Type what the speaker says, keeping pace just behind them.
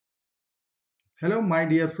Hello my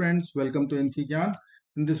dear friends, welcome to Enthusiast.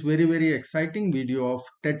 In this very exciting video of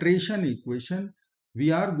tetration equation, we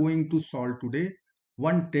are going to solve today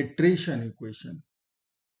one tetration equation.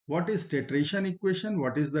 What is tetration equation?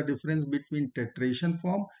 What is the difference between tetration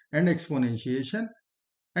form and exponentiation?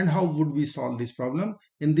 And how would we solve this problem?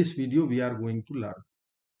 In this video we are going to learn.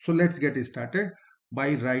 So let's get started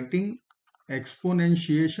by writing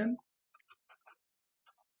exponentiation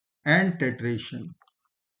and tetration.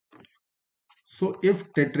 So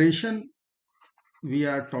if tetration we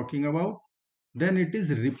are talking about, then it is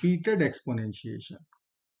repeated exponentiation.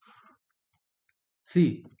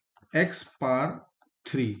 See, x power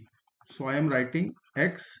 3. So I am writing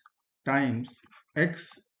x times x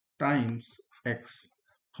times x.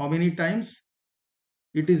 How many times?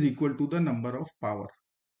 It is equal to the number of power.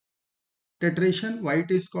 Tetration, why it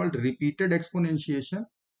is called repeated exponentiation?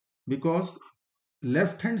 Because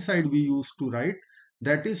left hand side we used to write,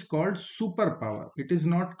 that is called superpower. It is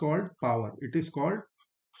not called power. It is called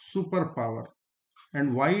superpower.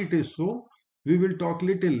 And why it is so, we will talk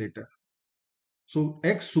little later. So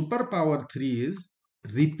x superpower 3 is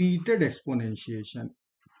repeated exponentiation.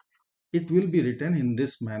 It will be written in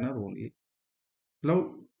this manner only.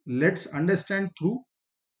 Now let's understand through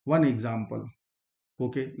one example.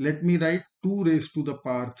 Okay, let me write 2 raised to the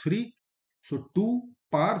power 3. So 2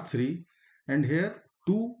 power 3 and here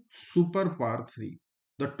 2 super power 3.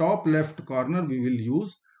 The top left corner we will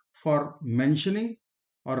use for mentioning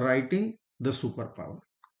or writing the superpower.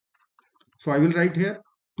 So I will write here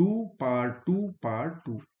 2 power 2 power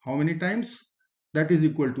 2. How many times? That is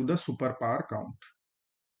equal to the superpower count.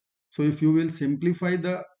 So if you will simplify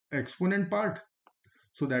the exponent part,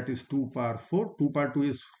 so that is 2 power 4. 2 power 2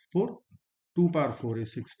 is 4. 2 power 4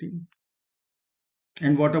 is 16.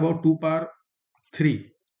 And what about 2 power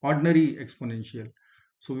 3? Ordinary exponential.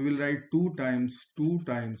 So we will write 2 times 2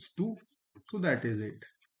 times 2. So that is it.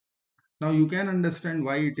 Now you can understand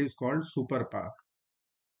why it is called superpower.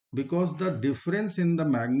 Because the difference in the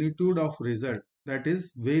magnitude of result, that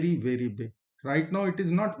is very big. Right now it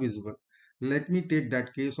is not visible. Let me take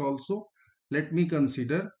that case also. Let me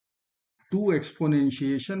consider 2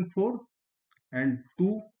 exponentiation 4 and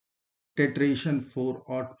 2 tetration 4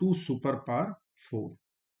 or 2 superpower 4.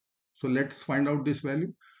 So let's find out this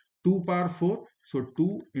value. 2 power 4, so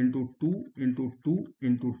 2 into 2 into 2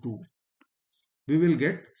 into 2. We will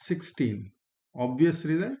get 16. Obvious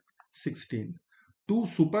result 16. 2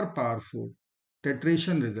 super power 4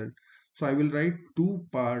 tetration result. So I will write 2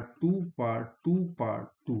 power 2 power 2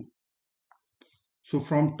 power 2. So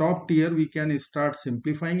from top tier we can start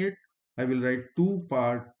simplifying it. I will write 2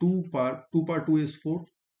 power 2 power 2 power 2 is 4.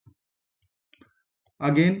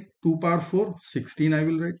 Again 2 power 4 16 I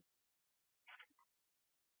will write.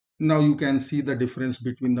 Now you can see the difference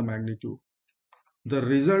between the magnitude. The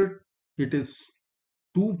result, it is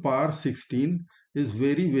 2 power 16 is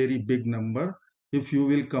very big number if you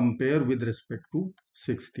will compare with respect to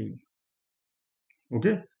 16.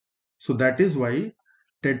 Okay, so that is why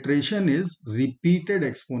tetration is repeated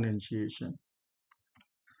exponentiation.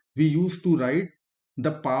 We used to write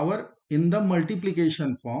the power in the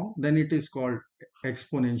multiplication form, then it is called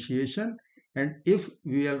exponentiation. And if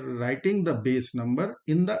we are writing the base number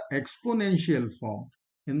in the exponential form,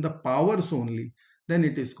 in the powers only, then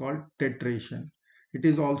it is called tetration. It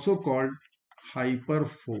is also called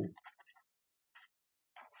hyperfold.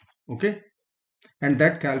 Okay, and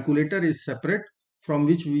that calculator is separate from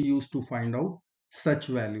which we used to find out such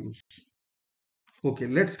values. Okay,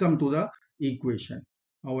 let's come to the equation.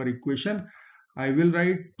 Our equation, I will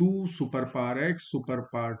write 2 super power x super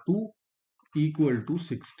power 2 equal to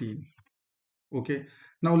 16. Okay,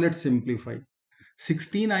 now let's simplify.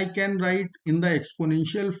 16 I can write in the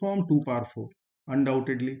exponential form 2 power 4.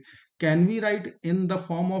 Undoubtedly. Can we write in the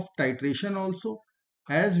form of titration also?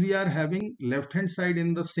 As we are having left hand side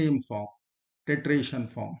in the same form, tetration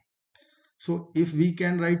form. So if we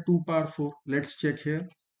can write 2 power 4, let's check here.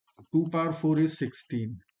 2 power 4 is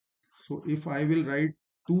 16. So if I will write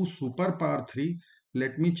 2 super power 3,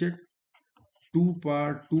 let me check. 2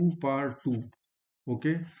 power 2 power 2.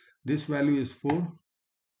 Okay, this value is 4.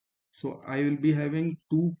 So I will be having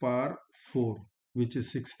 2 power 4, which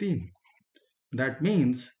is 16. That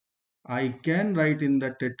means I can write in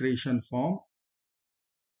the tetration form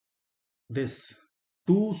this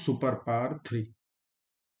 2 super power 3.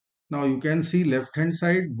 Now you can see left hand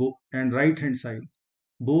side and right hand side.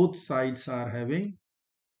 Both sides are having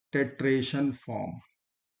tetration form.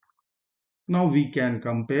 Now we can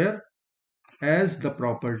compare as the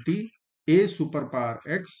property a super power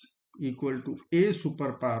x equal to a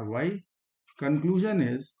super power y. Conclusion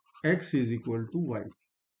is x is equal to y.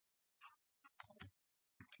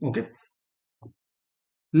 Okay.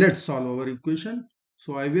 Let's solve our equation.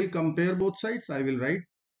 So I will compare both sides. I will write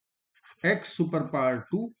x super power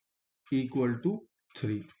 2 equal to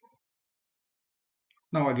 3.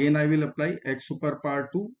 Now again I will apply x super power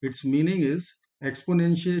 2. Its meaning is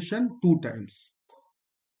exponentiation 2 times.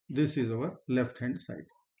 This is our left hand side.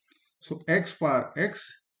 So x power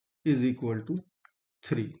x is equal to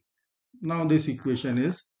 3. Now this equation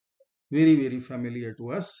is very familiar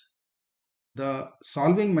to us. The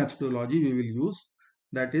solving methodology we will use,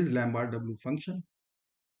 that is Lambert W function.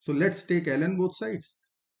 So let's take ln both sides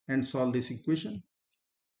and solve this equation.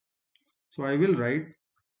 So I will write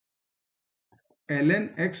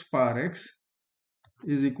ln x power x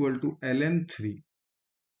is equal to ln 3.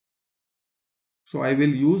 So I will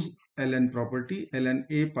use ln property, ln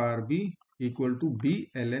a power b equal to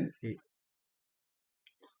b ln a.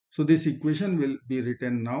 So this equation will be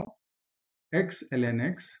written now x ln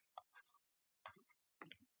x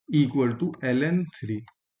equal to ln 3.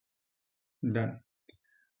 Done.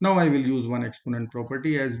 Now I will use one exponent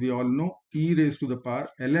property. As we all know, e raised to the power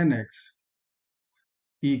ln x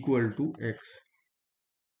equal to x.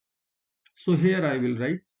 So here I will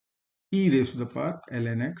write e raised to the power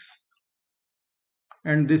ln x,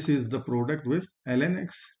 and this is the product with ln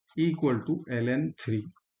x equal to ln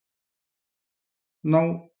 3.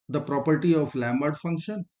 Now the property of Lambert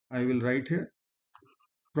function I will write here.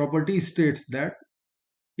 Property states that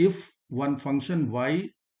if one function y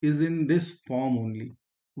is in this form only,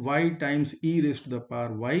 y times e raised to the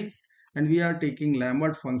power y, and we are taking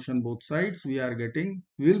Lambert function both sides,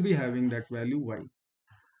 will be having that value y.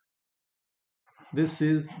 This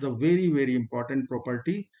is the very important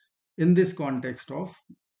property in this context of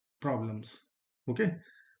problems. Okay,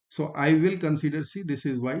 so I will consider, see, this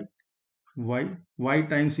is y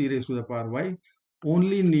times e raised to the power y.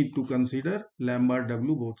 Only need to consider Lambert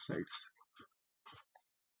W both sides.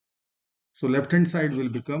 So left hand side will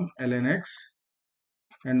become ln x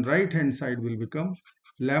and right hand side will become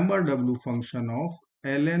Lambert W function of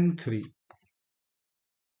ln 3.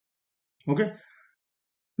 Okay.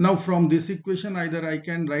 Now from this equation, either I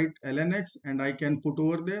can write ln x and I can put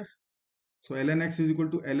over there. So ln x is equal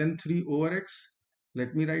to ln 3 over x.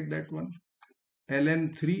 Let me write that one.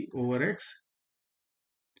 ln 3 over x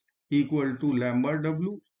equal to Lambert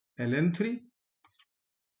W ln 3.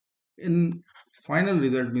 In final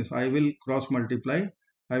result means I will cross multiply.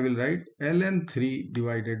 I will write ln 3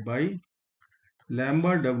 divided by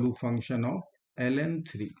Lambert W function of ln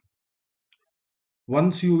 3.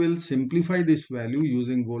 Once you will simplify this value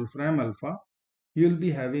using Wolfram alpha, you will be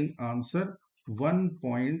having answer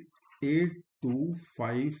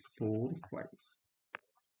 1.82545.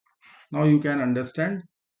 Now you can understand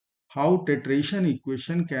how tetration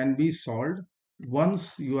equation can be solved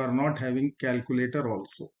once you are not having calculator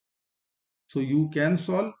also. So you can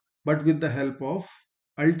solve, but with the help of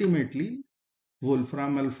ultimately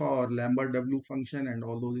Wolfram alpha or Lambert W function and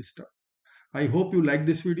all those stuff. I hope you like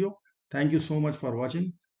this video. Thank you so much for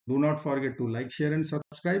watching. Do not forget to like, share and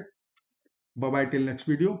subscribe. Bye bye till next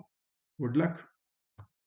video. Good luck.